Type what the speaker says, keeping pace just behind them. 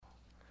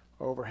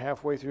over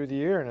halfway through the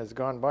year, and it's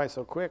gone by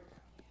so quick.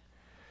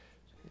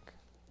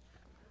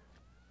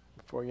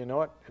 Before you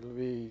know it, it'll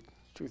be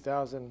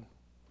 2019.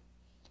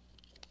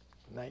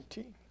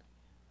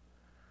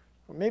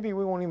 Or maybe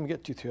we won't even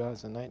get to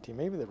 2019.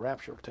 Maybe the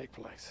rapture will take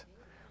place.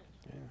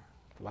 Yeah.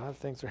 A lot of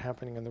things are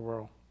happening in the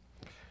world.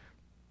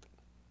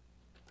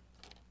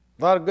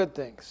 A lot of good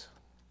things,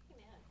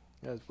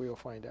 as we will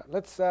find out.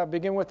 Let's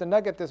begin with the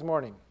nugget this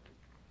morning.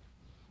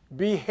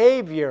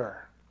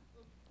 Behavior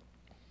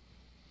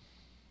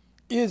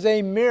is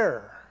a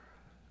mirror.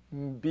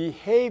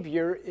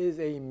 Behavior is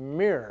a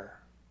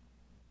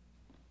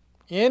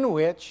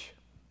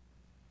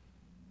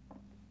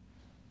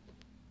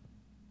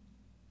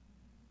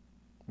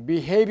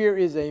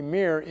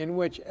mirror in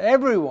which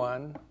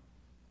everyone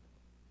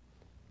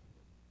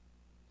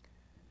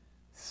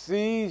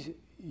sees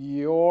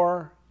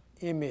your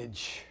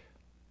image.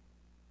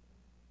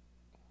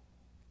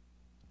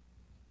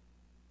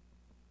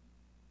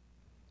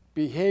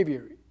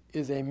 Behavior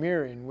is a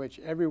mirror in which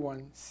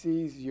everyone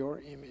sees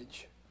your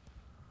image.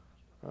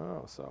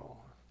 Oh, so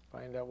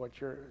find out what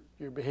your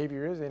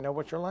behavior is. They know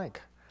what you're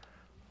like.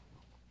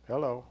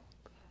 Hello.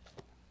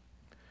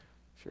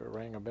 Sure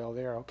rang a bell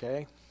there.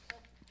 Okay.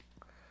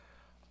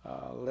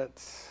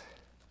 Let's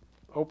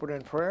open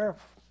in prayer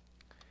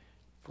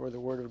for the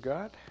Word of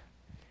God.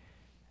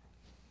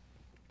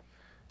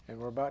 And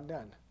we're about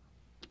done.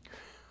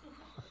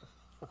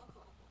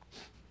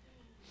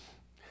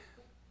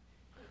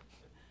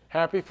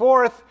 Happy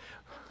 4th.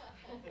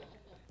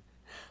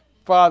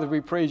 Father, we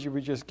praise you.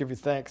 We just give you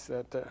thanks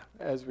that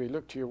as we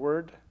look to your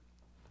word,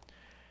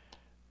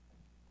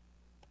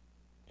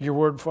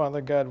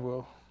 Father God,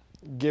 will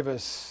give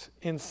us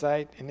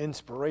insight and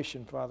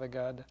inspiration, Father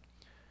God.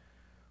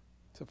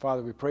 So,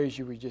 Father, we praise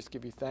you. We just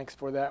give you thanks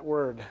for that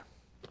word.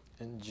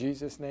 In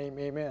Jesus' name,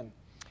 amen.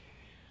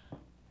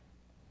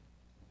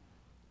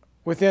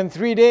 Within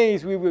 3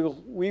 days, we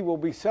will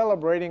be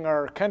celebrating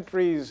our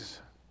country's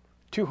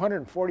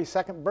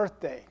 242nd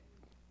birthday.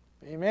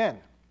 Amen.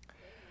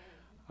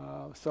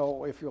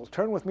 So if you'll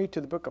turn with me to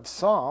the book of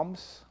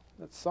Psalms,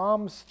 that's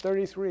Psalms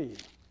 33.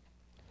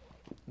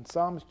 In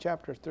Psalms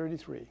chapter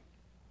 33.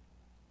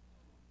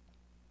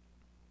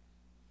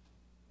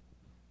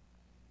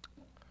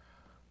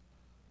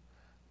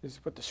 This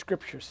is what the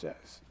scripture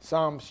says.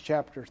 Psalms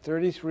chapter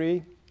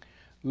 33,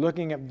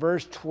 looking at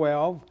verse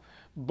 12.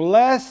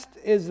 Blessed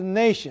is the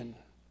nation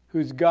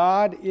whose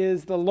God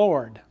is the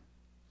Lord,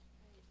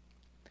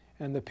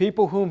 and the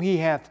people whom he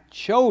hath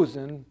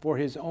chosen for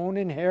his own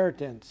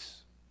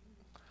inheritance.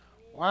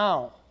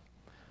 Wow.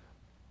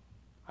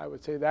 I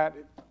would say that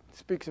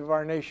speaks of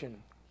our nation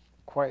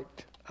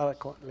quite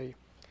eloquently,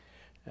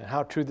 and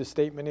how true the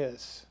statement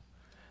is.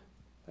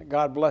 That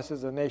God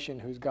blesses a nation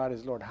whose God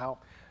is Lord. How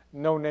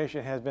no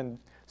nation has been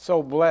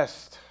so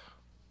blessed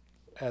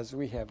as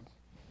we have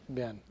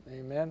been.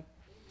 Amen.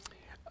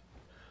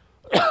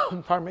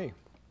 Pardon me.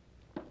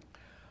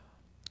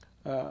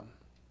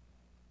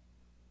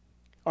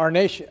 Our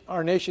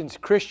nation's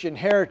Christian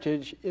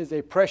heritage is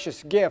a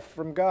precious gift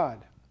from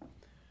God.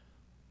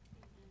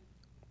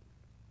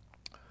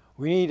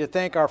 We need to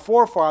thank our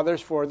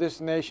forefathers for this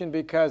nation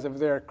because of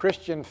their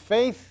Christian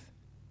faith,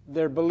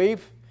 their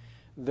belief,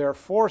 their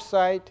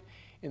foresight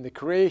in the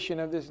creation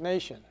of this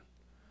nation.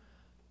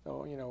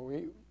 So, a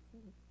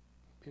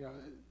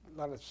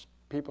lot of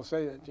people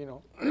say that,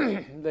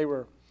 they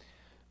were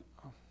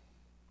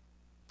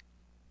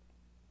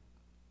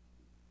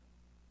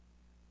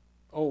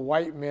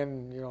white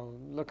men,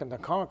 looking to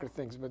conquer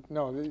things. But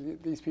no,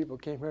 these people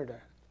came here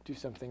to do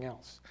something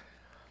else.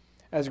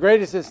 As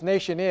great as this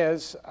nation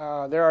is,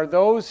 there are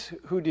those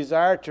who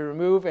desire to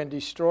remove and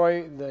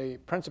destroy the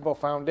principal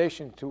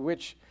foundation to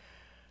which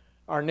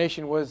our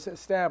nation was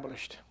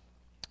established.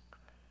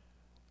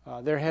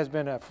 There has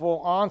been a full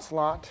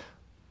onslaught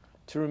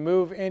to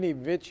remove any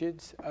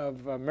vestige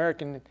of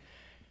American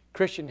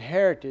Christian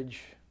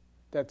heritage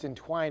that's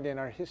entwined in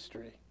our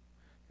history.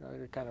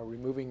 They're kind of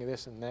removing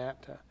this and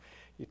that.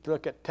 You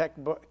look at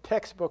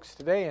textbooks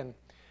today, and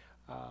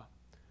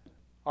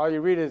all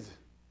you read is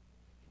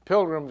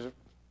Pilgrims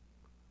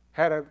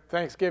had a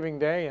Thanksgiving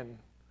Day, and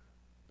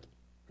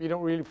you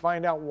don't really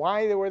find out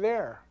why they were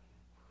there.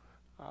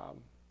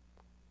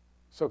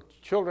 So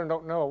children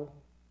don't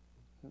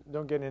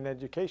get an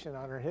education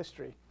on our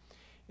history.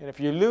 And if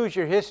you lose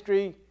your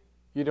history,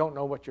 you don't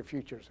know what your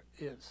future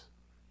is,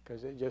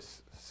 because it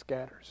just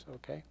scatters,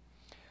 okay?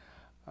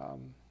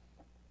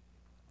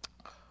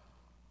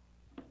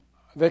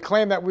 They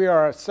claim that we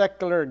are a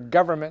secular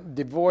government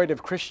devoid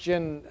of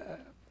Christian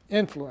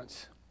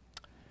influence.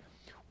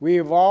 We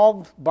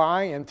evolved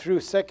by and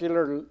through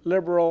secular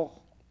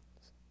liberal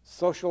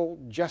social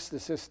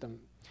justice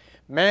system.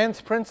 Man's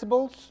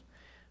principles,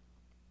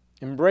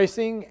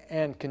 embracing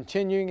and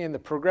continuing in the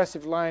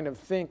progressive line of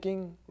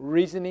thinking,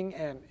 reasoning,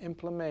 and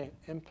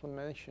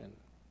implementation.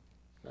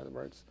 In other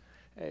words,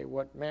 hey,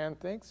 what man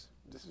thinks,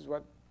 this is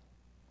what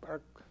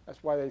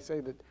that's why they say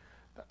that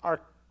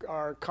our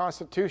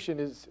Constitution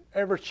is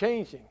ever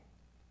changing.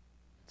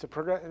 It's a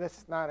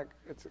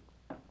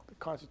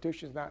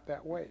Constitution is not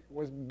that way. It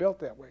was built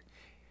that way.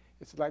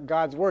 It's like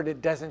God's Word.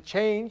 It doesn't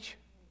change.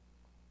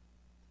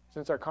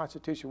 Since our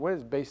Constitution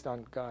was based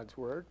on God's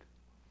Word.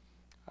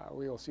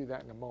 We will see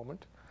that in a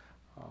moment.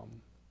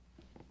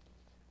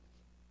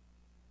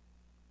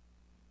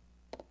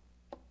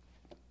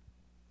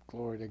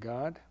 Glory to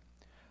God.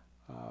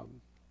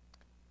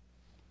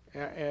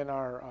 In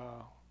our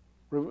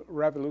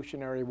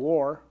Revolutionary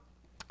War,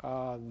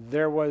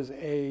 there was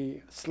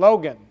a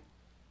slogan,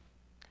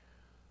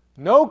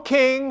 "No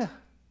king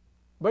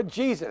but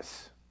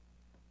Jesus."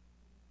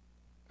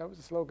 That was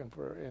the slogan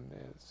for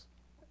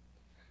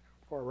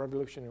a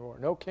Revolutionary War.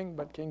 No king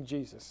but King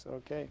Jesus.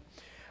 Okay.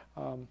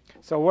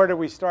 So where do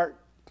we start,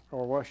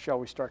 or where shall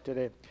we start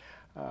today?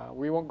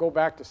 We won't go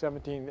back to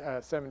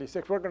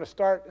 1776. We're going to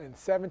start in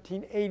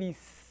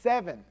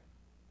 1787.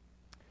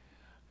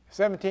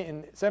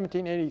 In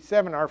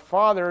 1787, our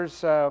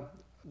fathers, our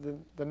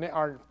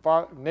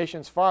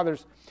nation's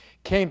fathers,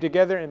 came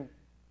together in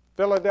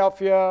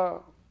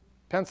Philadelphia,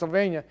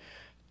 Pennsylvania,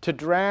 to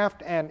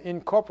draft and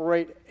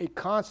incorporate a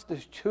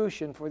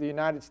constitution for the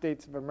United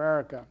States of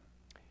America.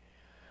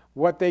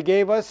 What they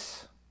gave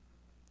us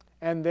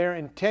and their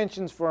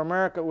intentions for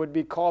America would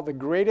be called the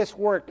greatest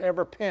work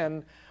ever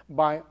penned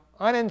by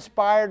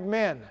uninspired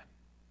men.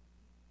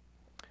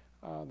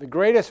 The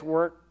greatest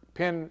work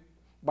penned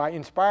by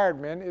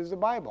inspired men is the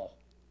Bible.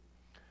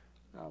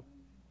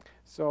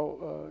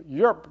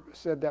 Europe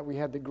said that we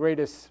had the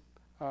greatest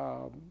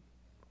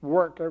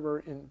work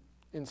ever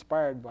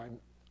inspired by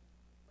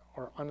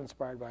or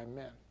uninspired by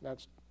men.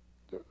 That's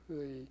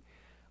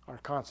our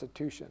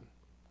Constitution.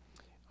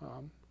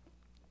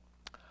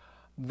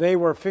 They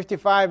were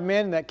 55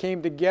 men that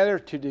came together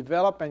to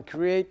develop and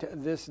create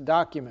this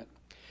document.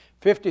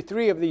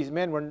 53 of these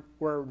men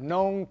were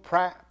known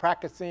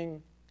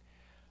practicing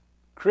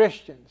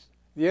Christians.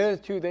 The other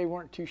two they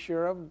weren't too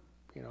sure of,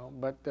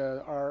 but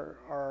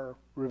our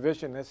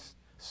revisionists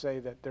say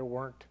that there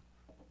weren't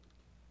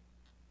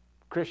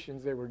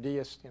Christians, they were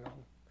deists,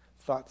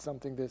 thought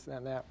something this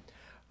and that.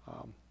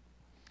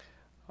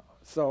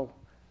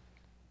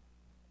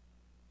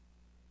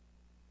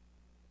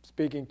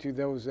 Speaking to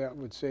those that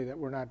would say that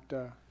we're not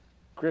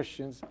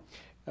Christians,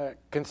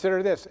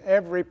 consider this: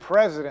 every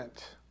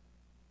president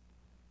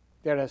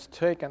that has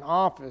taken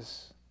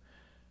office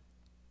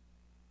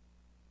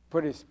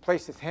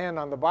placed his hand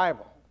on the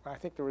Bible. I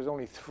think there was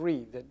only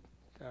 3 that,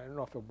 I don't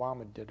know if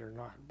Obama did or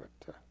not, but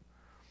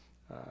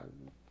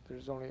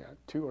there's only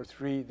 2 or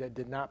 3 that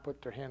did not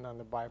put their hand on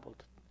the Bible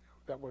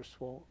that were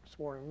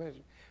sworn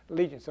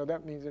allegiance. So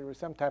that means there was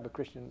some type of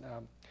Christian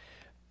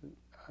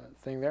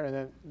thing there.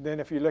 And then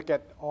if you look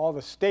at all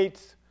the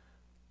states'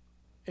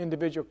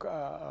 individual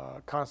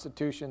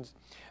constitutions,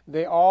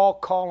 they all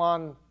call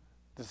on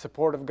the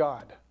support of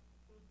God.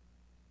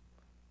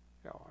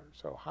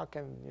 So how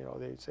can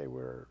they say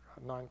we're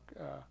a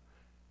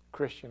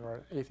non-Christian or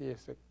an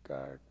atheistic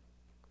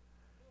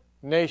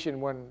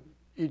nation when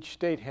each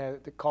state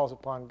calls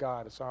upon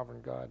God, a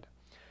sovereign God?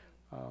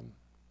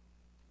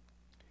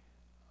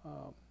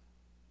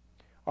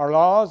 Our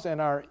laws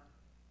and our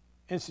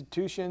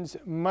institutions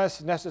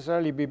must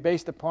necessarily be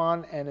based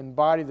upon and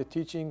embody the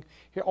teaching.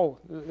 Here,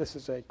 this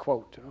is a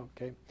quote,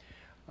 okay,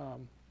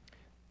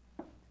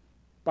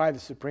 by the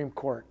Supreme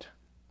Court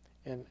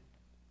in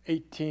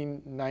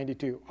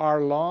 1892. Our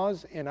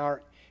laws and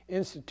our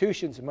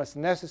institutions must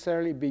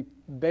necessarily be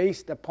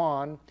based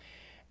upon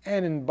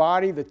and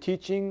embody the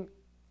teaching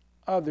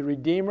of the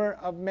Redeemer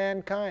of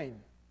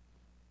mankind.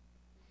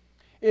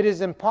 It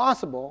is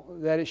impossible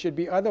that it should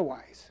be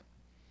otherwise.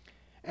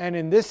 And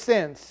in this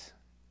sense,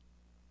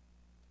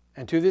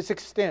 and to this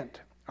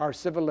extent, our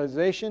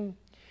civilization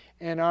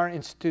and our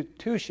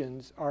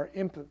institutions are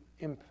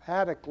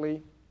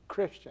emphatically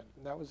Christian.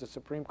 That was the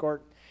Supreme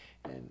Court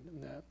in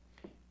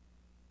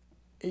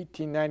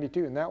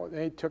 1892, and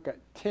they took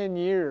 10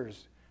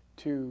 years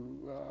to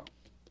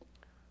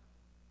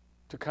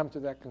come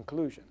to that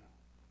conclusion.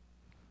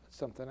 That's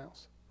something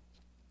else.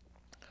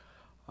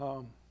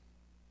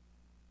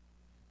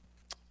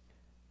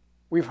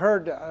 We've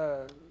heard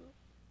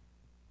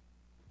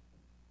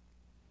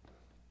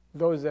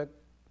those that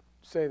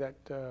say that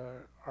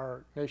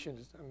our nation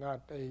is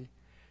not a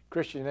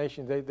Christian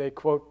nation. They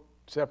quote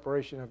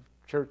separation of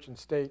church and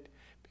state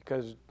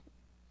because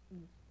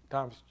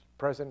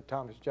President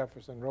Thomas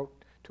Jefferson wrote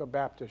to a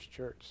Baptist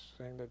church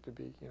saying that to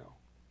be,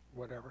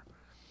 whatever.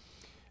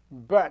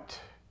 But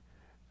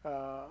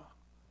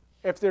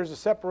if there's a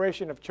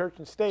separation of church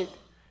and state,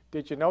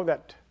 did you know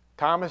that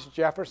Thomas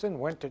Jefferson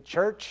went to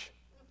church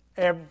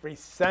every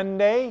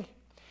Sunday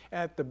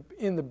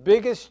in the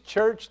biggest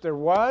church there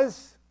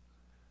was?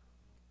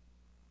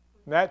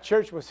 And that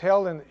church was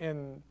held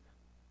in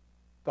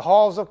the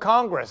halls of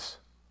Congress.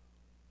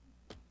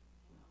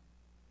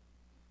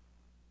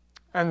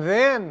 And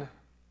then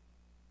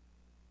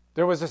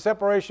there was a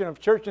separation of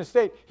church and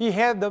state. He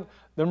had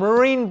the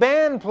Marine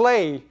Band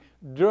play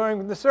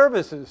during the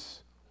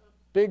services.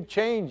 Big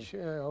change,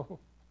 Now,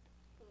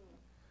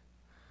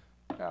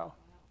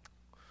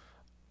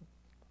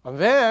 and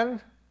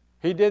then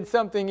he did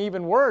something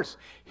even worse.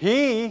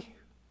 He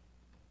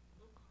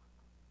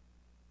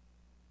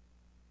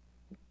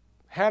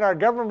had our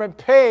government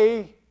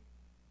pay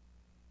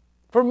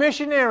for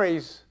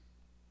missionaries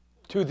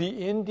to the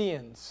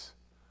Indians.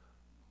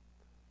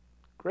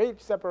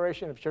 Great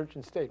separation of church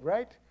and state,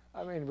 right?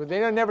 I mean, but they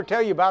don't never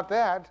tell you about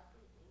that.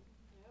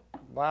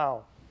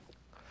 Wow.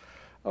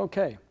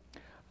 Okay.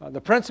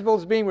 The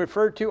principles being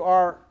referred to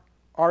are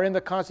in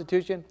the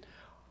Constitution,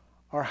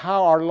 are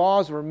how our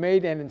laws were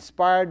made and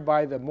inspired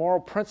by the moral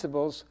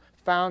principles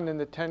found in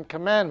the Ten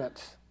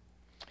Commandments,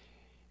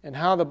 and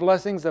how the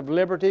blessings of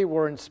liberty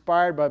were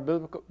inspired by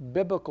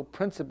biblical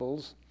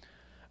principles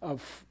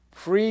of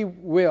free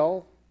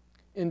will,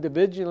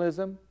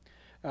 individualism,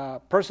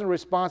 personal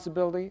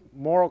responsibility,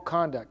 moral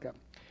conduct.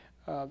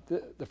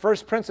 The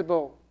first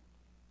principle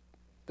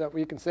that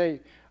we can say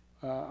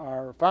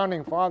our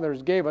founding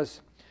fathers gave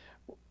us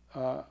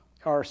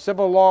are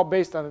civil law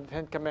based on the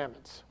Ten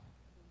Commandments.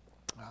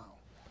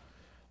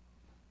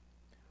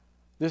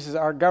 This is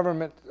our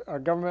government. Our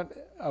government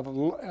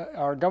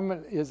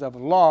is of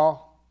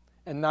law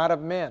and not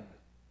of men.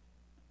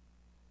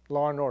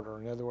 Law and order,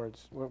 in other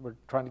words, what we're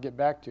trying to get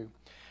back to.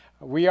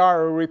 We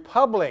are a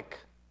republic,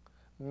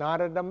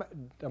 not a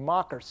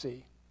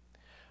democracy.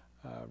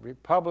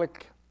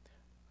 Republic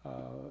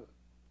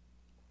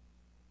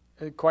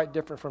is quite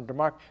different from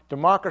democracy.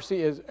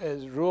 Democracy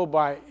is ruled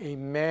by a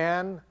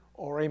man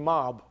or a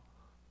mob.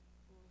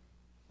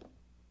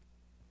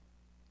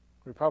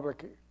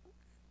 Republic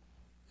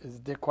is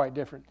quite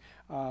different.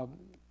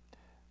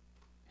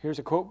 Here's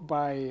a quote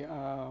by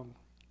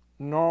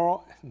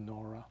Noah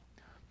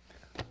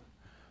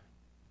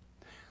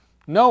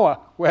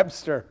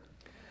Webster.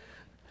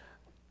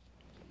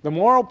 The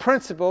moral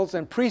principles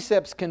and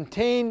precepts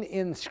contained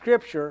in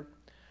Scripture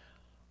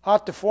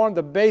ought to form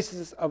the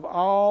basis of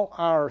all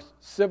our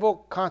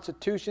civil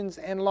constitutions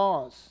and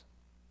laws.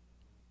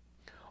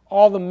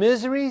 All the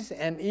miseries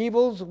and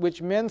evils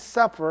which men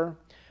suffer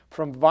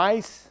from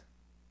vice,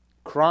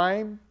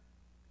 crime,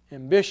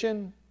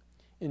 ambition,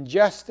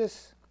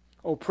 injustice,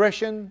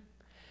 oppression,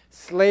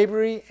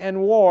 slavery,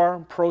 and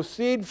war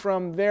proceed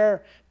from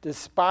their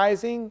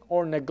despising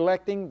or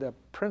neglecting the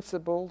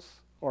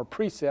principles or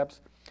precepts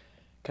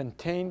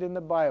contained in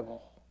the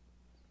Bible.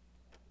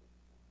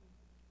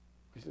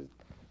 We should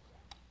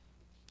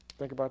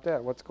think about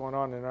that. What's going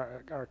on in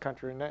our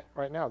country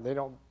right now?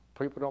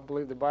 People don't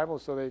believe the Bible,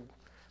 so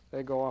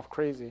they go off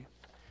crazy.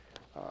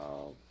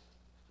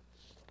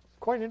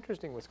 Quite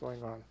interesting what's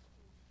going on.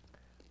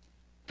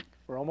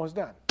 We're almost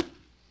done.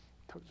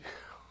 Told you.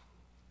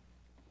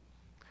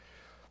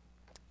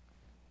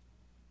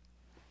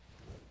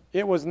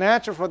 It was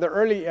natural for the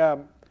early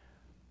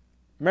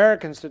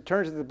Americans to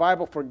turn to the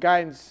Bible for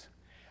guidance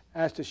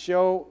as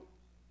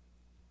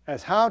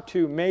how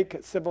to make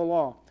civil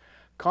law.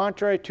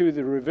 Contrary to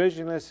the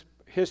revisionist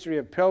history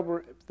of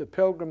the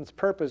Pilgrim's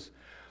purpose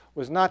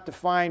was not to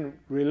find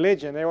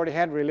religion. They already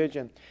had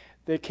religion.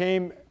 They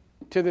came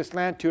to this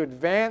land to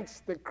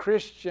advance the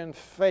Christian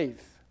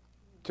faith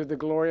to the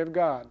glory of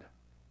God.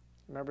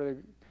 Remember,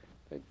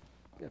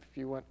 if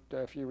you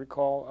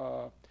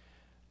recall,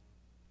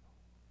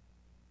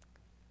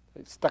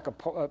 they stuck a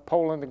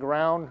pole in the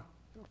ground.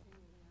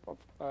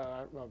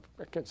 I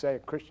can't say a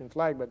Christian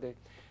flag, but they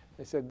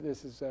said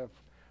this is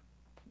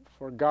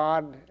for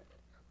God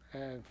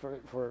and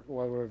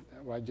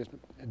I just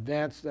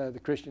advanced the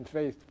Christian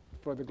faith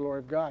for the glory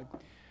of God.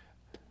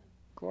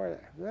 Glory,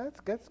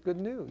 that's good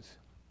news.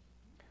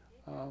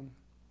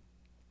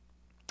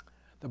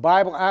 The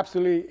Bible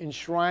absolutely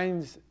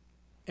enshrines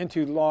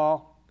into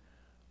law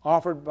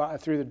offered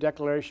through the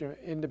Declaration of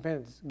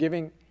Independence,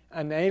 giving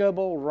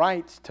unalienable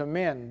rights to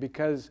men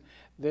because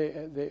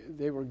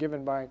they were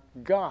given by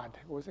God.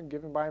 It wasn't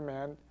given by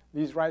man.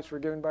 These rights were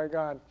given by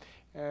God.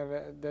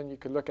 And then you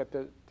could look at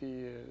the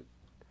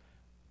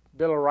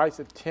Bill of Rights,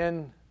 the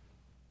 10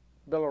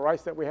 Bill of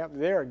Rights that we have.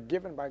 They are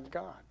given by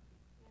God.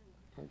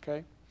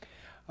 Okay.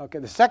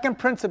 The second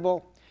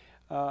principle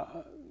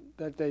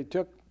that they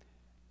took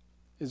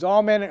is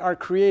all men are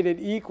created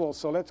equal.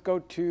 So let's go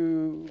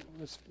to,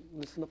 let's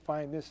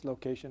find this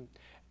location.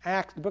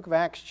 Acts, the book of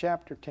Acts,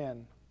 chapter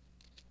 10.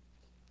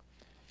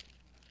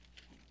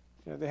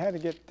 They had to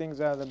get things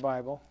out of the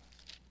Bible.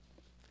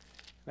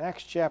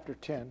 Acts chapter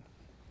 10.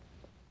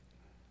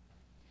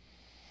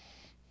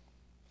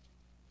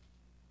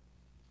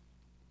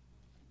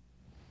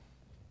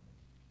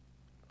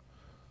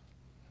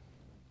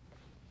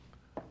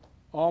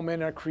 All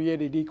men are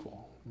created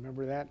equal.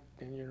 Remember that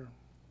in your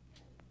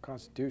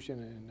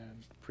Constitution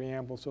and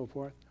preamble, so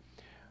forth.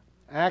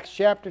 Acts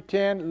chapter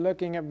 10,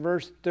 looking at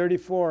verse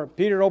 34.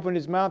 Peter opened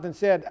his mouth and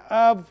said,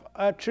 "Of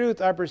a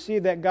truth I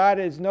perceive that God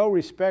is no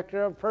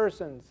respecter of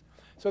persons."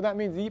 So that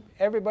means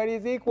everybody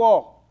is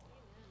equal.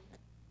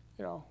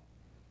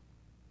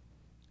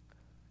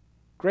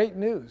 Great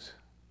news.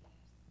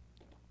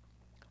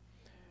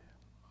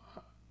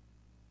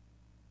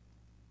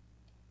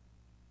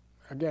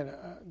 Again,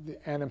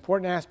 an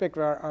important aspect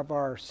of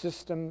our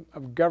system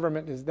of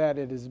government is that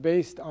it is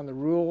based on the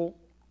rule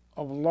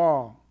of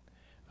law.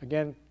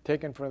 Again,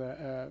 taken from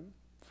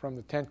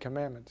the Ten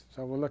Commandments.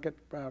 So we'll look at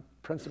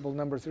principle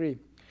number 3.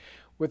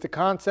 with the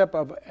concept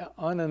of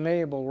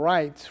unalienable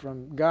rights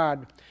from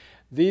God.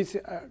 These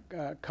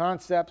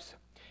concepts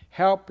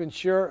help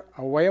ensure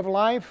a way of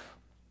life,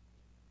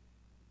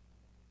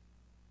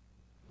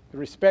 the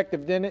respect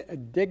of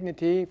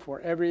dignity for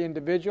every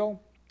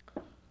individual,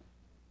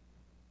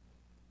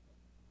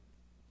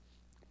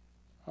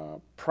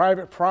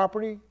 private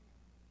property.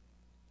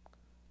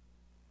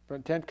 For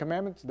the Ten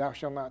Commandments, thou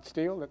shalt not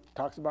steal. That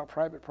talks about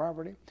private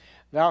property.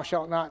 Thou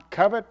shalt not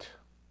covet.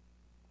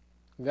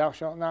 Thou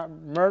shalt not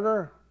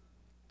murder.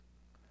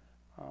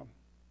 Of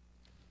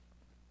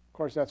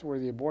course, that's where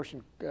the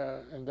abortion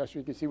industry,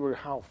 you can see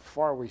how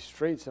far we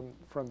strayed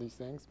from these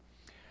things.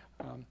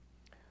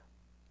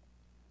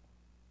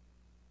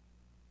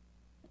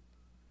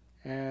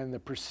 And the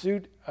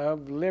pursuit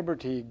of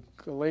liberty,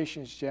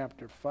 Galatians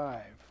chapter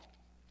 5.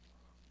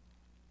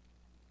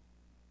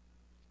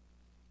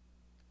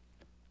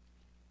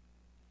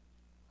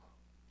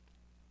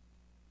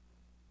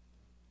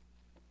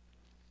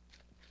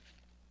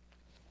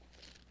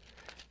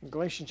 In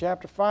Galatians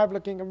chapter 5,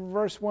 looking at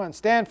verse 1.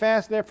 Stand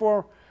fast,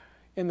 therefore,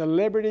 in the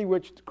liberty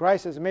which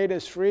Christ has made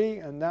us free,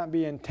 and not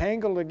be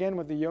entangled again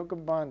with the yoke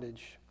of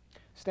bondage.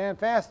 Stand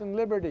fast in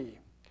liberty.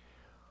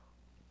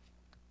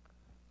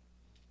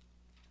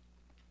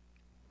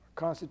 Our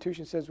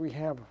Constitution says we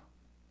have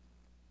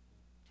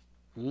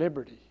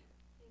liberty.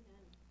 Amen.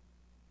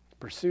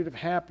 Pursuit of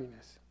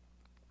happiness.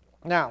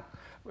 Now,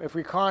 if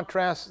we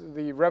contrast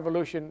the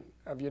Revolution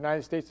of the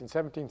United States in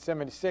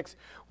 1776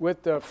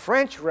 with the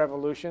French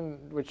Revolution,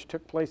 which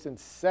took place in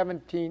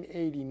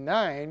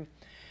 1789,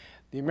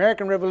 the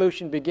American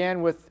Revolution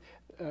began with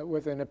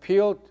an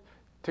appeal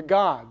to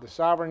God, the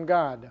sovereign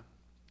God.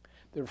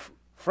 The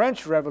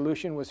French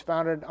Revolution was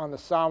founded on the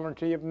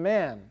sovereignty of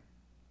man.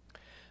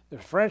 The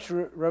French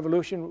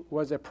Revolution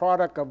was a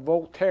product of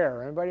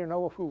Voltaire. Anybody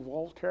know who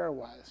Voltaire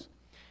was?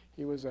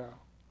 He was a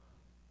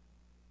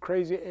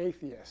crazy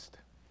atheist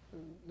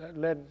that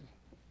led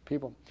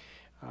people.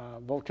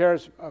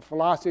 Voltaire's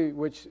philosophy,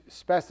 which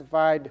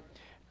specified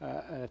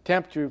an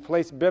attempt to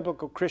replace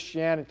biblical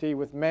Christianity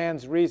with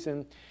man's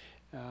reason,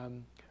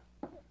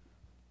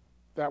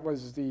 that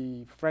was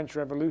the French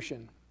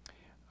Revolution.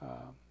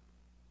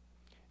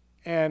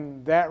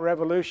 And that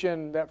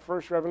revolution, that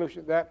first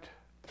revolution, that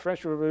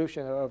French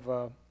Revolution of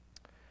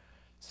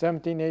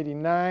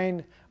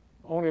 1789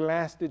 only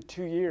lasted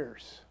 2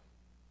 years.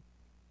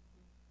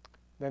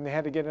 Then they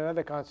had to get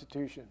another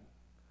constitution.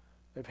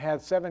 They've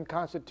had 7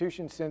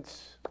 constitutions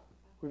since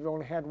we've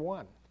only had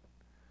one.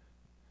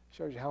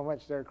 Shows you how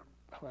much they're,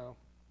 well,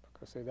 I'm not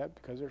going to say that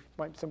because there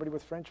might be somebody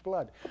with French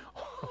blood.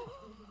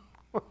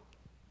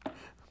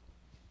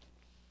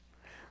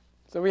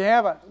 So we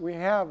have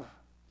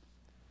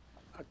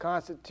a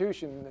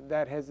constitution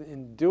that has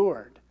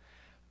endured.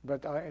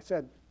 But like I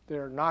said,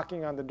 they're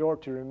knocking on the door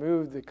to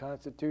remove the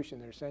Constitution.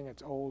 They're saying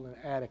it's old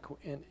and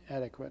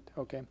inadequate.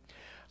 Okay.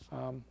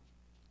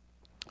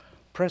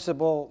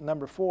 Principle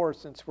number 4,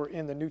 since we're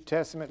in the New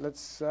Testament,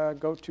 let's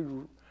go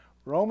to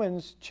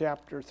Romans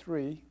chapter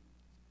 3.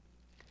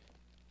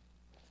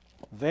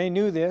 They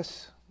knew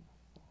this.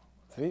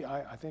 See,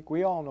 I think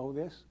we all know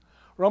this.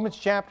 Romans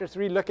chapter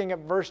 3, looking at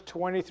verse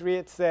 23,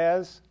 it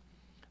says,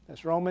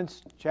 that's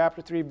Romans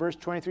chapter 3, verse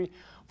 23,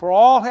 for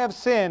all have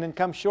sinned and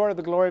come short of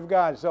the glory of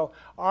God. So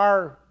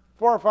our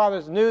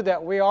forefathers knew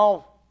that we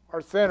all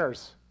are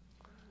sinners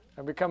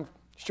and become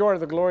short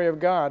of the glory of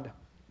God.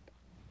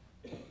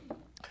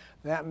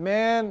 That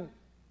men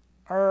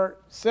are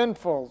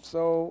sinful.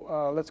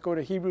 So let's go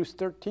to Hebrews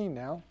 13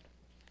 now.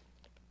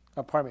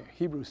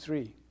 Hebrews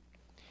 3.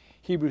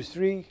 Hebrews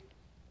 3.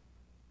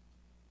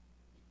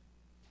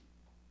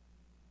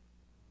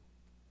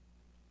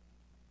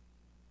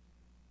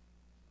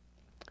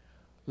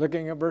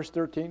 Looking at verse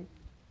 13.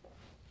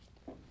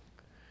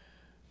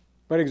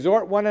 But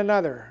exhort one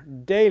another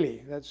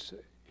daily. That's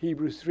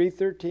Hebrews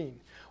 3:13.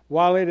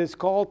 While it is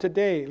called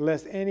today,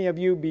 lest any of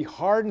you be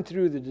hardened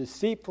through the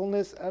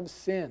deceitfulness of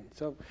sin.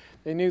 So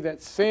they knew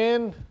that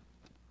sin,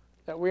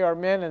 that we are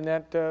men, and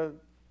that,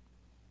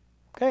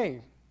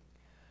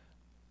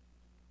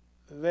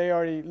 they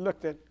already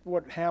looked at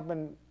what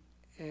happened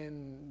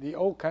in the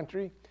old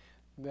country,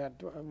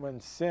 that when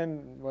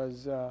sin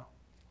was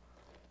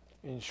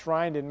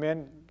enshrined in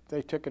men,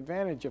 they took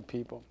advantage of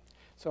people.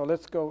 So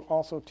let's go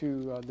also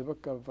to the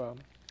book of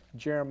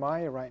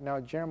Jeremiah right now,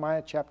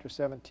 Jeremiah chapter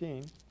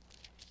 17.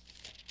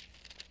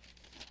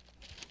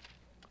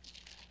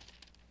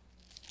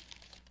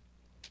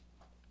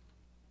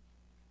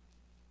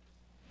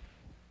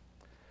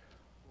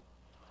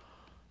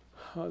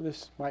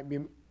 This might be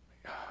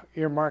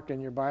earmarked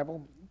in your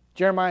Bible.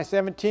 Jeremiah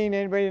 17,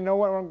 anybody know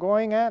what I'm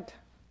going at?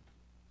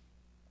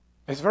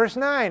 It's verse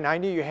 9. I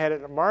knew you had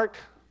it marked.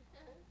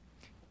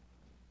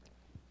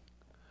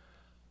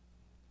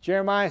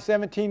 Jeremiah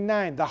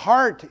 17:9. The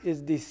heart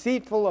is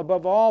deceitful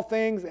above all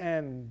things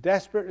and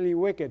desperately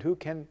wicked. Who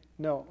can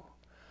know?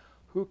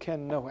 Who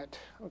can know it?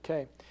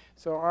 Okay,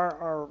 so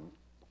our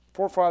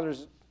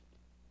forefathers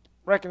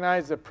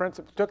recognized the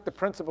principle, took the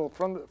principle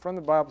from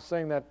the Bible,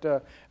 saying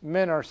that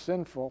men are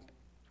sinful.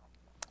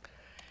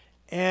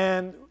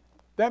 And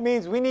That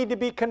means we need to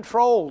be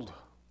controlled,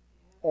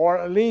 or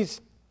at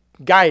least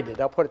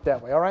guided. I'll put it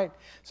that way, all right?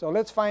 So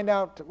let's find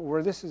out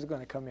where this is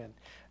going to come in.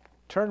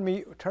 Turn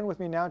with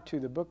me now to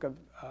the book of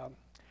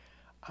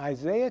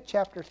Isaiah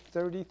chapter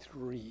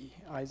 33.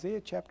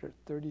 Isaiah chapter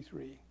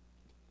 33.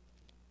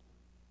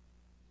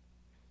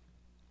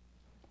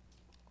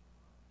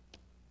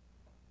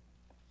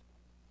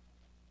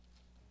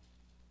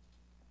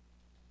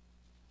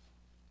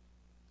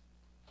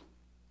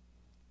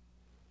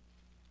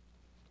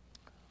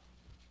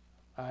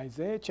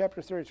 Isaiah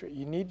chapter 33.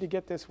 You need to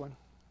get this one.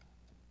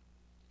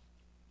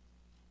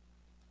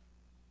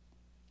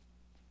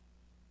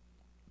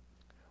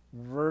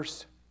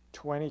 Verse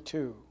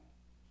 22.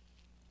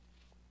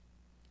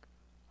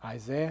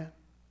 Isaiah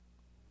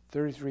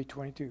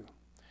 33:22.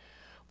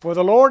 For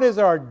the Lord is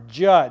our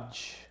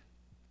judge.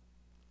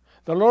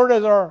 The Lord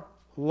is our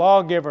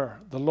lawgiver.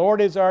 The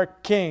Lord is our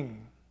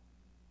king.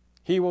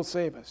 He will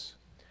save us.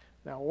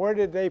 Now, where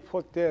did they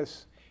put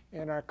this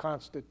in our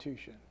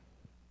Constitution?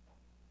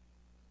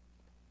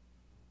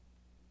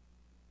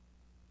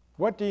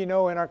 What do you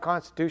know in our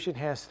Constitution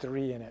has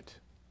 3 in it?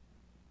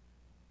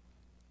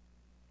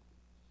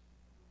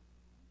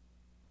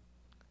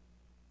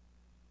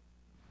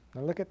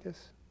 Now look at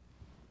this.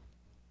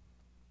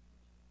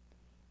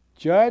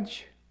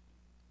 Judge,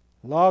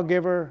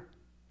 lawgiver,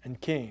 and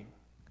king.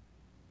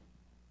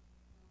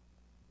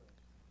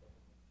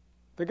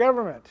 The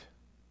government.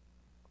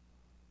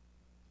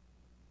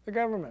 The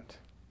government.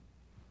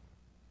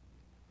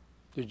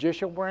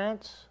 Judicial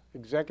branch,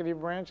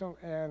 executive branch,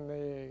 and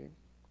the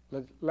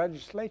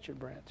legislature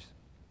branch.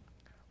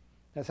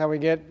 That's how we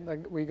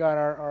got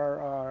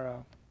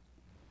our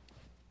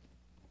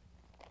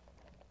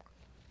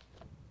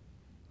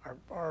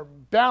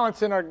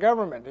balance in our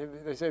government.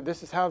 They say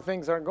this is how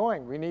things are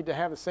going. We need to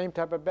have the same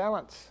type of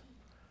balance.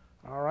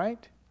 All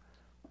right?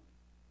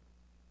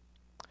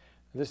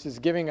 This is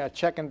giving a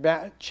check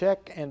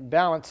and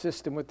balance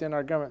system within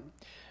our government.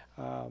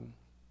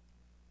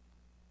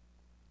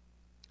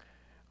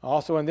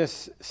 Also in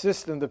this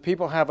system, the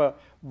people have a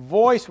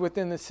voice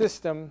within the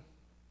system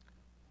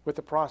with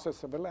the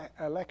process of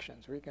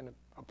elections. We can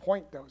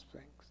appoint those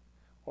things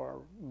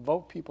or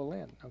vote people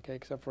in, okay,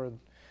 except for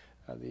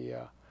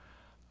the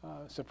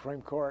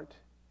Supreme Court.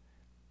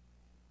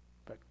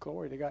 But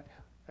glory to God.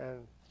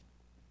 And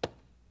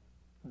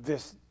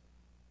this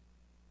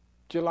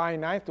July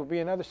 9th will be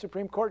another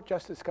Supreme Court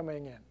justice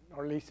coming in,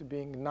 or at least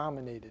being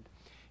nominated.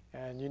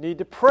 And you need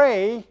to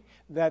pray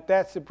that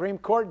that Supreme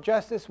Court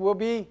justice will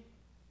be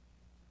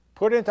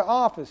put into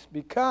office,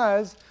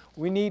 because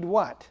we need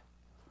what?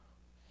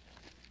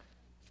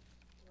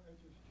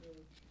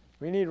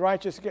 We need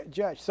righteous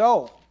judge.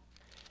 So,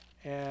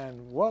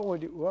 and what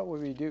would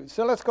we do?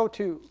 So let's go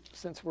to,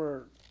 since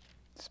we're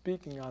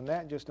speaking on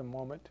that just a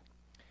moment,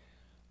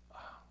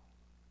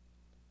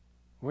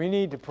 we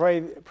need to pray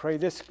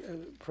this.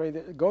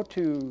 Go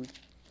to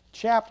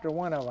chapter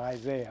 1 of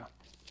Isaiah.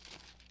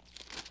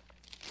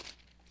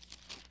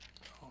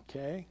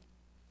 Okay.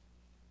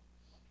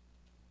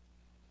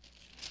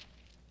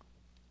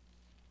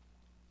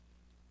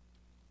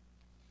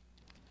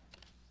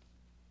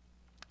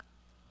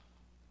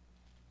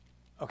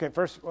 Okay,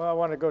 first I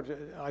want to go to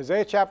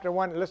Isaiah chapter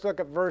 1. Let's look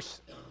at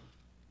verse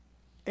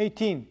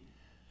 18.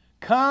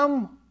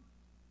 Come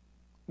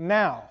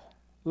now,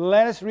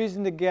 let us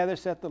reason together,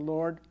 saith the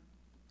Lord.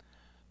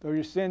 Though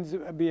your sins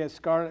be as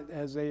scarlet,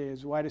 as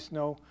white as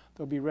snow,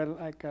 they'll be red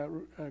like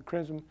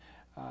crimson,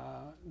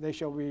 they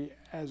shall be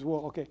as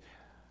wool. Okay,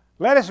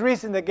 let us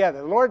reason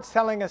together. The Lord's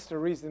telling us to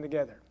reason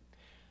together.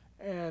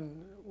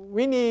 And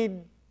we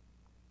need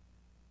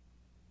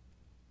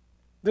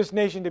this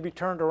nation to be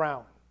turned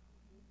around.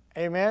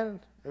 Amen?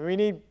 We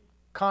need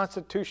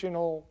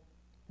constitutional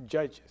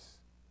judges.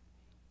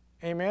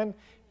 Amen?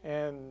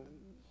 And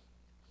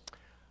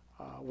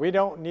we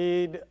don't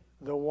need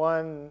the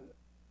one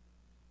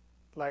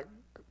like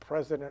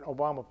President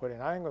Obama put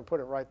in. I'm going to put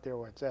it right there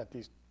where it's at.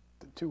 The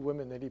 2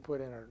 women that he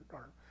put in are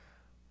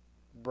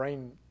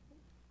brainless.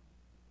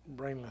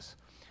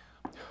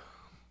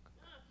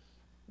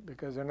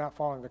 Because they're not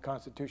following the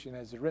Constitution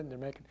as it's written.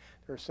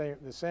 They're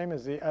the same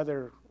as the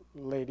other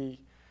lady.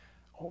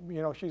 Oh,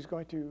 you know, she's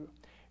going to,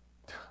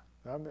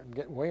 I'm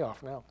getting way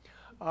off now.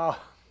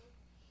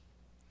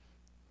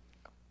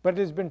 But it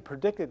has been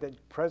predicted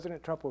that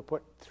President Trump will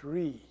put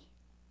 3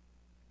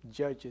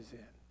 judges in.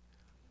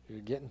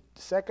 You're getting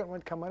the second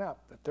one coming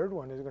up. The third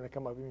one is going to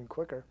come up even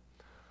quicker.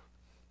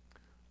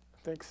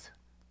 Thanks.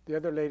 The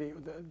other lady,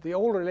 the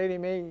older lady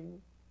may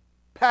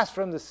pass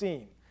from the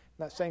scene.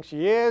 I'm not saying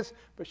she is,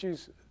 but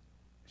she's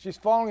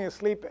falling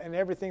asleep in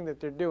everything that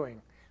they're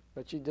doing.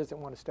 But she doesn't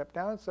want to step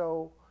down,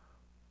 so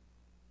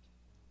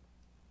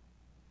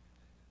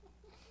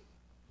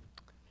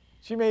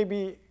she may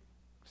be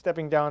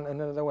stepping down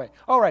another way.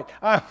 All right.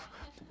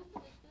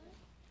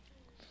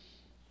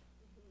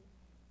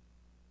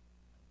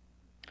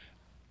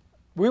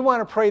 We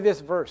want to pray this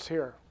verse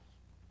here.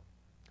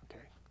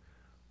 Okay.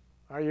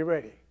 Are you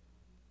ready?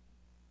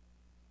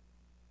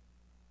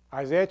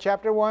 Isaiah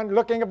chapter 1,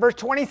 looking at verse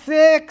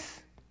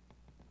 26.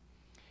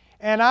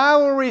 and I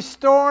will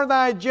restore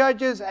thy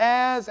judges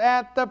as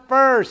at the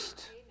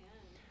first.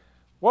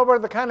 What were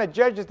the kind of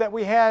judges that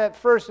we had at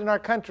first in our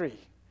country?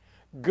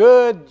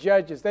 Good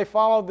judges. They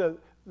followed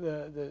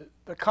the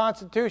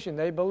Constitution.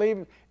 They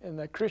believed in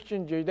the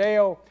Christian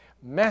Judeo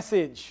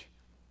message.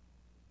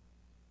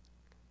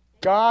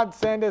 God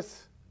sent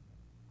us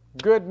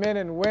good men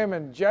and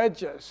women,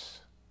 judges.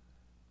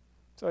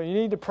 So you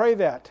need to pray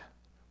that.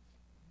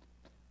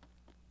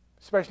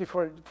 Especially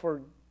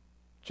for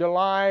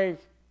July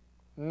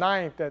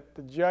 9th, that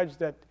the judge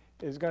that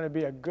is going to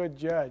be a good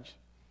judge.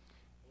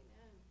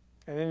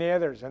 And any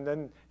others. And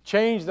then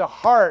change the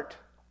heart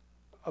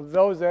of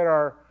those that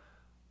are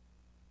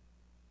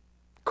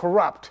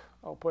corrupt.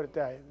 I'll put it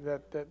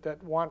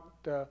that want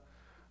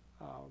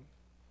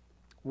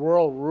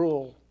world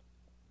rule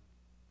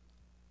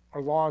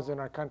or laws in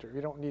our country.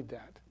 We don't need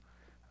that.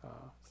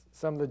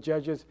 Some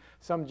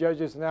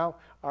judges now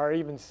are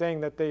even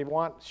saying that they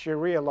want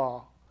Sharia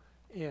law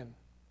in.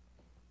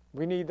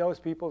 We need those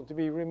people to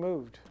be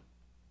removed.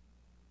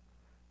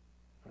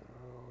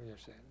 Oh, you're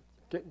saying,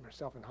 getting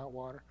yourself in hot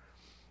water.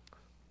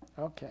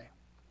 Okay.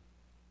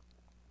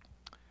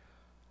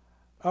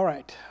 All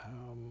right.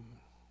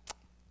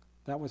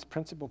 That was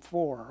principle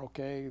 4.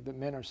 Okay, that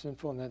men are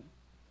sinful, and that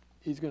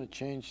he's going to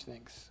change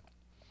things.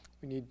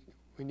 We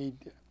need.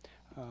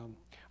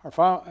 Our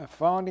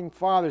founding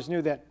fathers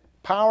knew that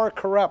power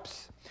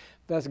corrupts.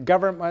 Thus,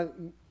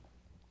 government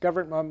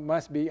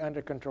must be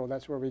under control.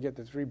 That's where we get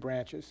the 3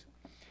 branches.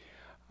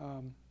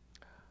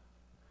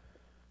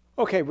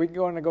 Okay, we're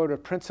going to go to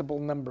principle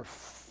number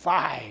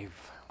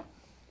 5.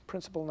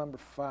 Principle number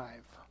 5.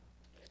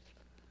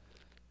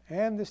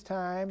 And this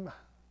time,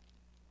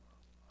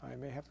 I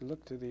may have to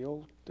look to the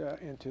old,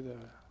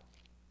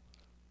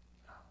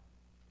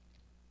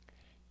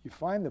 you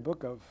find the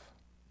book of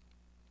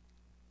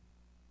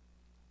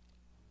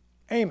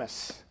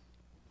Amos.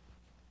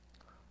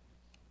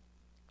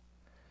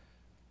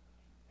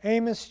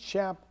 Amos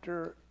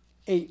chapter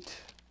 8.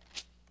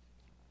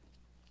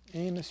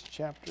 Amos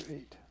chapter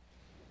 8.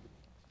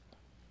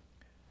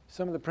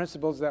 Some of the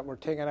principles that were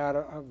taken out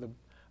of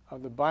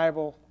the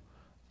Bible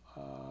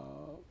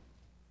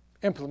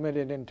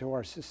implemented into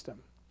our system.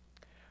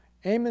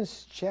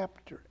 Amos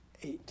chapter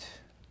 8.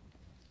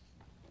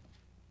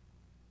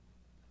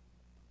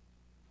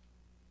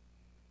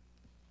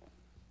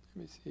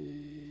 Let me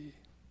see.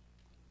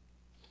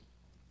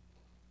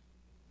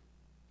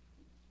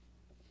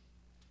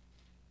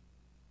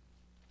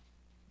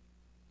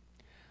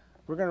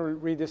 We're going to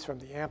read this from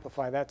the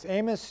Amplified. That's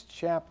Amos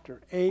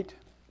chapter 8,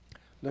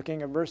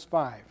 looking at verse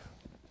 5.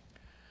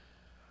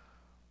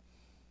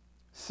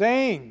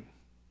 Saying,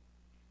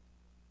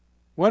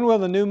 when will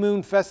the new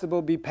moon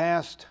festival be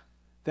passed,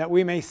 that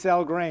we may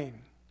sell grain?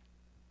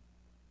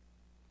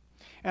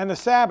 And the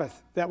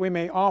Sabbath, that we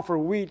may offer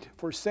wheat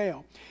for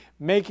sale,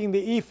 making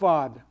the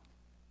ephod,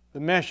 the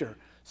measure,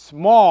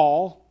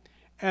 small,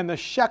 and the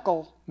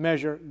shekel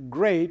measure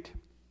great,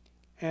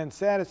 and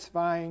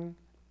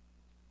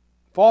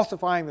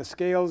falsifying the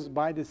scales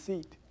by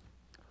deceit.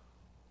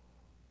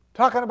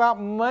 Talking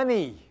about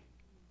money.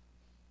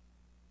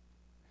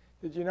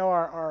 Did you know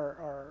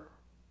our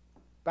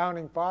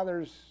founding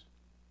fathers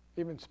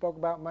even spoke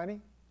about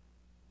money?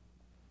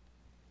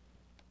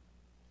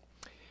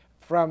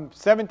 From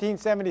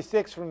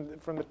 1776,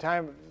 from the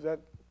time that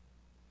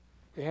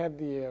we had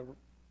the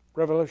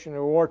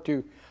Revolutionary War, to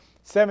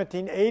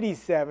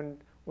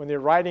 1787, when they're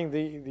writing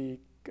the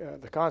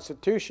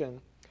Constitution,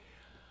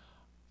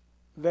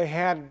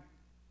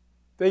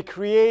 they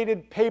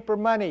created paper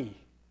money.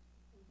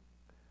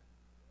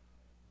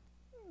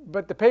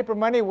 But the paper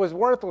money was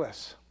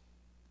worthless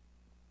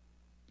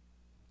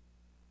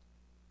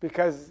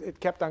because it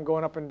kept on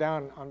going up and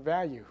down on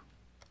value.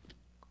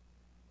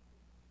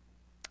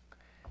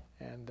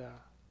 And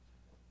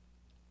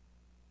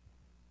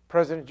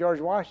President George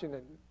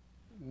Washington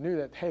knew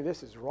that, hey,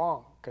 this is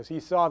wrong, because he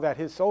saw that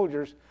his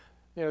soldiers,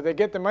 they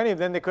get the money,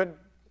 then they couldn't,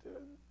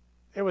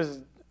 it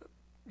was,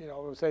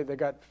 say they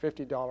got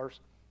 $50,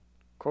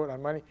 quote,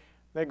 on money.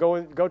 They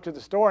go to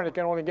the store and they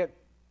can only get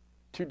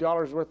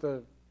 $2 worth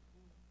of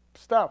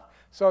stuff.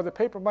 So the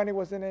paper money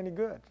wasn't any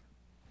good.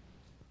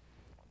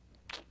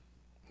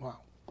 Wow.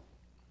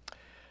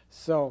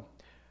 So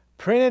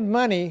printed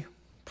money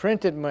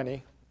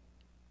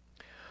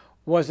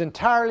was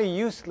entirely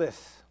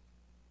useless.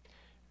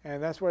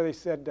 And that's where they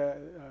said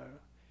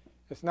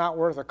it's not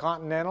worth a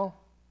continental.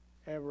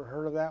 Ever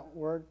heard of that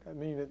word? I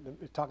mean,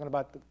 it's talking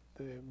about the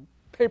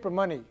paper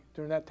money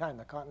during that time,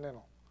 the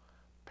continental.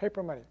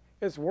 Paper money.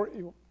 It's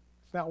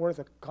not worth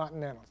a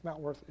continental. It's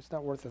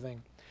not worth a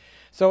thing.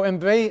 So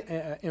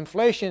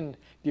inflation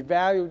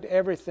devalued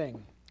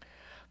everything.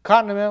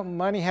 Continental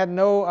money had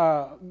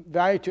no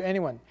value to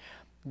anyone.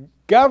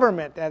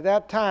 Government at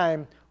that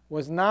time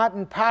was not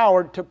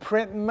empowered to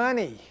print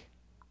money.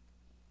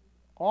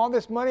 All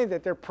this money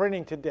that they're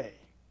printing today,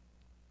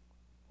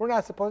 we're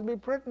not supposed to be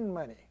printing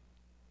money.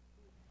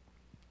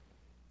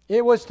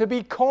 It was to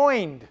be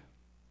coined.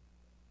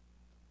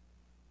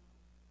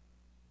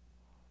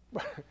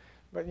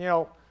 But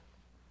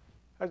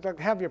I'd like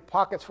to have your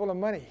pockets full of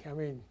money. I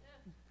mean,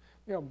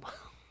 you know,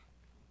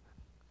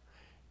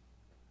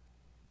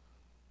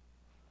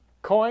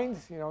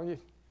 coins, you know,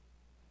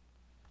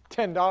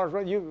 $10.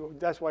 Well,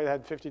 that's why they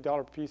had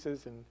 $50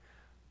 pieces and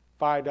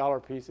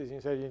 $5 pieces.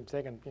 You said you're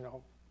taking, you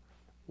know,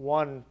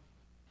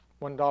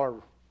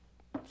 $1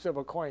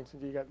 silver coins.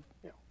 And you got,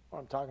 you know, what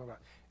I'm talking about.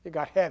 It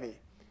got heavy.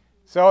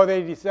 So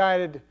they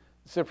decided,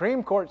 the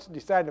Supreme Court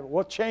decided,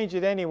 we'll change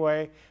it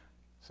anyway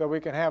so we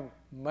can have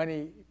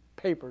money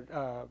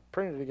paper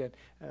printed again.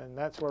 And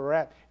that's where we're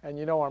at. And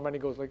you know our money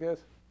goes like this.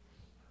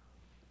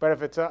 But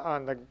if it's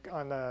on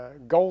the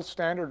gold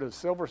standard or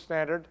silver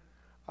standard,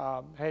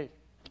 hey,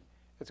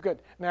 it's good.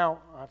 Now,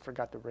 I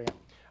forgot to bring it.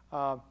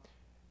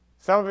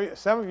 Some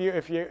of you,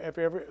 if you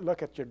ever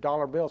look at your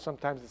dollar bill,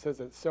 sometimes it says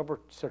a silver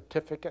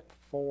certificate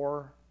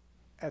for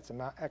X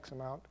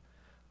amount.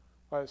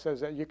 Well, it says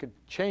that you could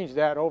change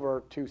that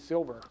over to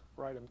silver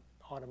right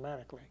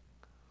automatically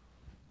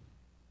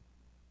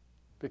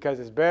because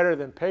it's better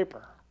than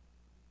paper.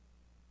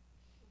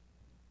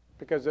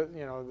 Because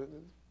you know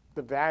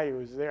the value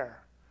is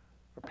there.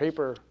 For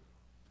paper,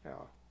 you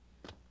know,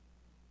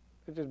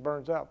 it just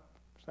burns up.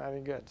 It's not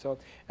any good. So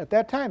at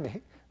that time,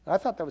 I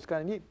thought that was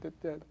kind of neat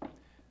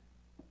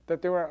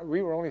that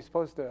we were only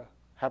supposed to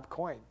have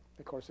coin.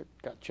 Of course, it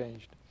got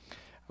changed.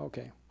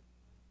 Okay.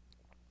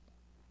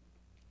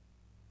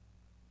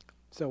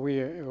 So we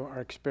are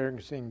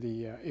experiencing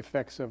the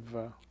effects of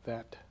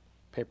that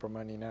paper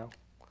money now.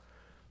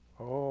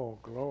 Oh,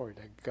 glory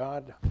to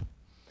God.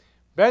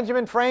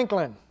 Benjamin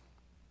Franklin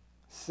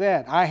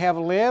said, I have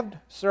lived,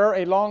 sir,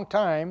 a long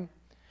time,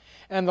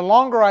 and the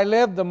longer I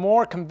live, the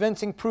more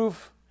convincing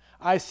proof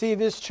I see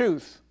this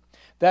truth,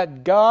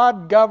 that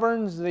God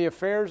governs the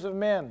affairs of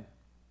men.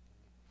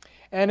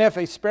 And if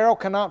a sparrow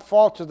cannot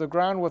fall to the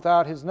ground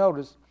without his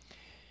notice,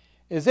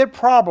 is it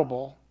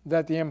probable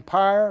that the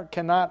empire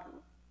cannot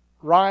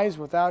rise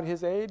without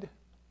his aid?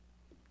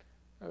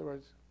 In other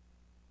words,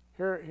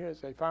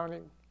 here's a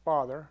founding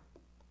father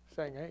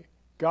saying, hey,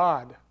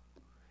 God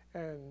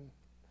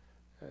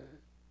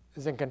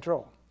is in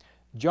control.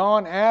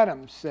 John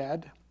Adams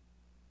said,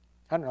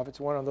 I don't know if it's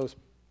one of those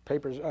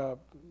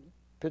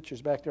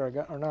pictures back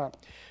there or not.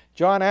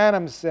 John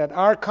Adams said,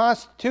 our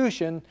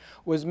Constitution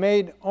was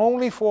made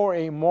only for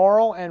a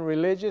moral and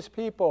religious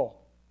people.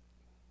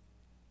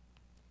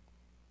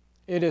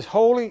 It is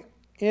wholly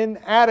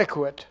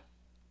inadequate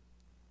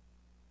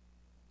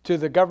to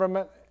the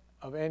government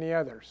of any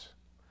others.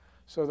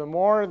 So the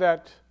more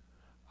that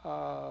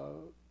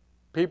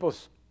people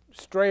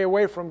stray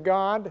away from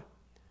God,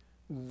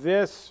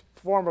 this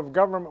form of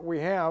government we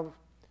have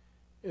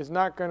is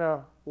not going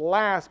to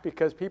last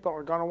because people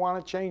are going to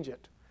want to change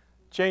it.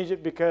 Change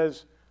it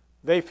because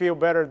they feel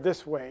better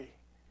this way.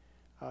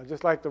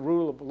 Just like the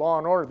rule of law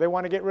and order. They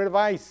want to get rid of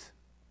ICE.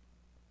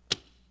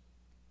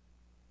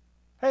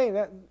 Hey,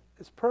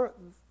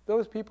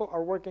 those people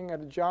are working at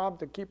a job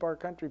to keep our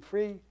country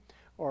free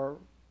or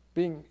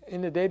being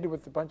inundated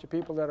with a bunch of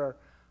people that are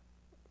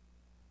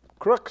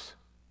crooks.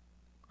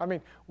 I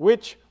mean,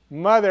 which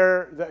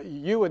mother that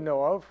you would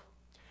know of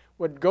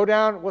would go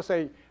down, we'll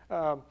say,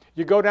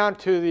 you go down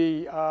to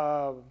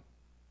the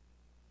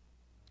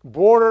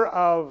border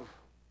of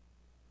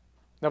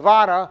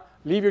Nevada,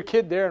 leave your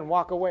kid there and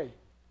walk away.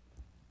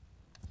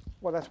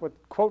 Well, that's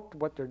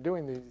what they're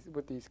doing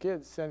with these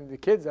kids, sending the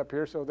kids up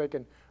here so they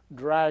can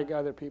drag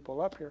other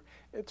people up here.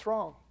 It's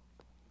wrong.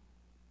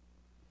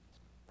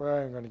 Well,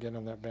 I'm going to get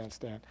on that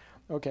bandstand.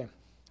 Okay.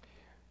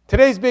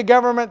 Today's big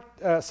government,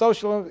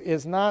 socialism,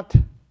 is not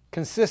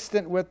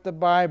consistent with the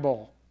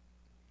Bible.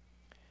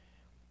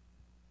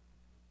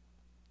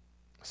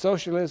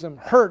 Socialism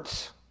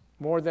hurts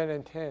more than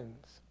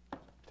intends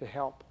to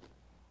help.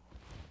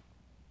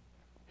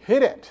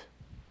 Hit it,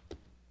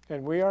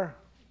 and we are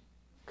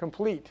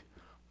complete.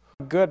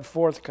 Good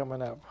fourth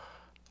coming up.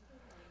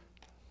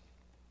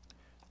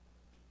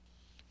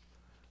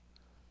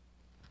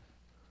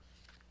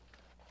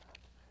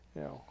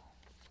 You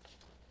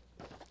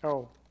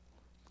know,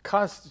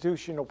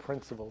 constitutional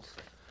principles.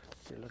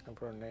 If you're looking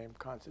for a name,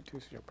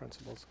 constitutional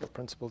principles, the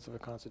principles of the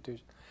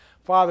Constitution.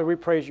 Father, we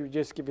praise you. We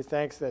just give you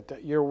thanks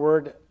that your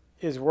word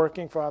is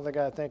working. Father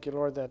God, thank you,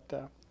 Lord,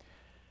 that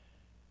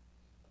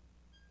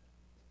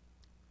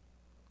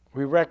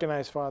we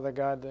recognize, Father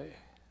God,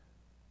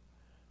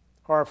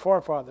 our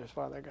forefathers,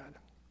 Father God.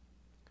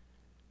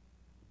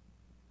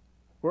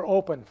 We're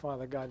open,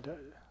 Father God,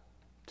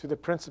 to the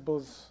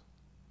principles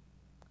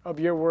of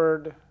your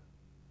word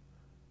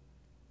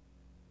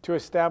to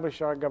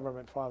establish our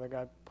government, Father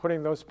God,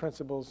 putting those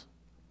principles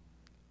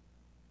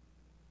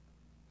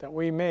that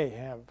we may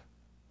have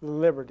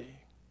liberty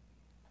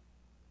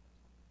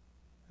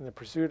and the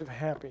pursuit of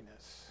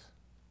happiness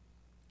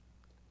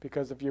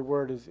because of your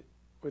word is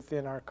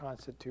within our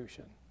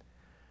Constitution.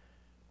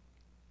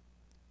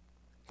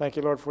 Thank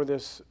you, Lord, for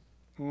this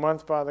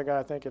month, Father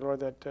God. Thank you, Lord,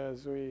 that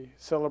as we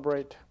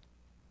celebrate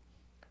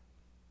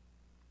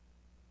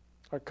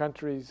our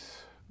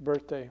country's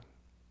birthday,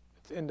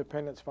 its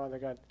independence, Father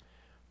God,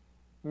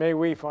 may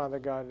we, Father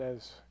God,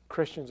 as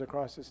Christians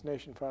across this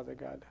nation, Father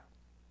God,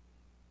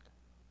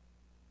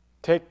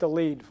 take the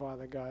lead,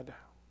 Father God,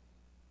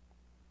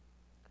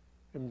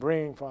 in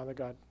bringing, Father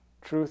God,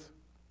 truth,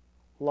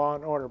 law,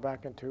 and order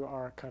back into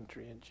our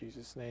country. In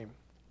Jesus' name,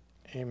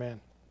 amen.